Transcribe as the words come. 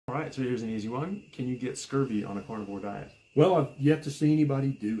right, so here's an easy one. Can you get scurvy on a carnivore diet? Well, I've yet to see anybody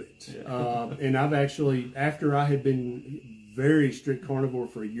do it. Yeah. And I've actually, after I had been very strict carnivore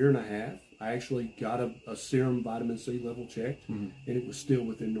for 1.5 years, I actually got a serum vitamin C level checked, and it was still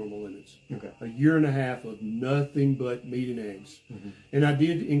within normal limits. Okay. 1.5 years of nothing but meat and eggs. And I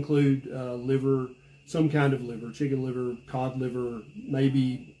did include liver, some kind of liver, chicken liver, cod liver,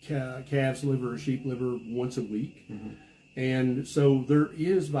 maybe calf's liver or sheep liver once a week. And so there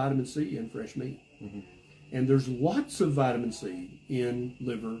is vitamin C in fresh meat. And there's lots of vitamin C in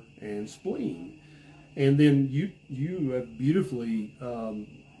liver and spleen. And then you have beautifully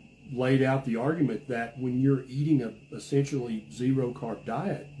laid out the argument that when you're eating a essentially zero carb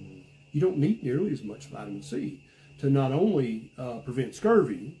diet, you don't need nearly as much vitamin C to not only prevent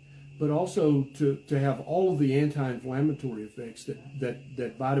scurvy, but also to have all of the anti-inflammatory effects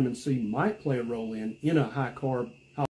that vitamin C might play a role in a high carb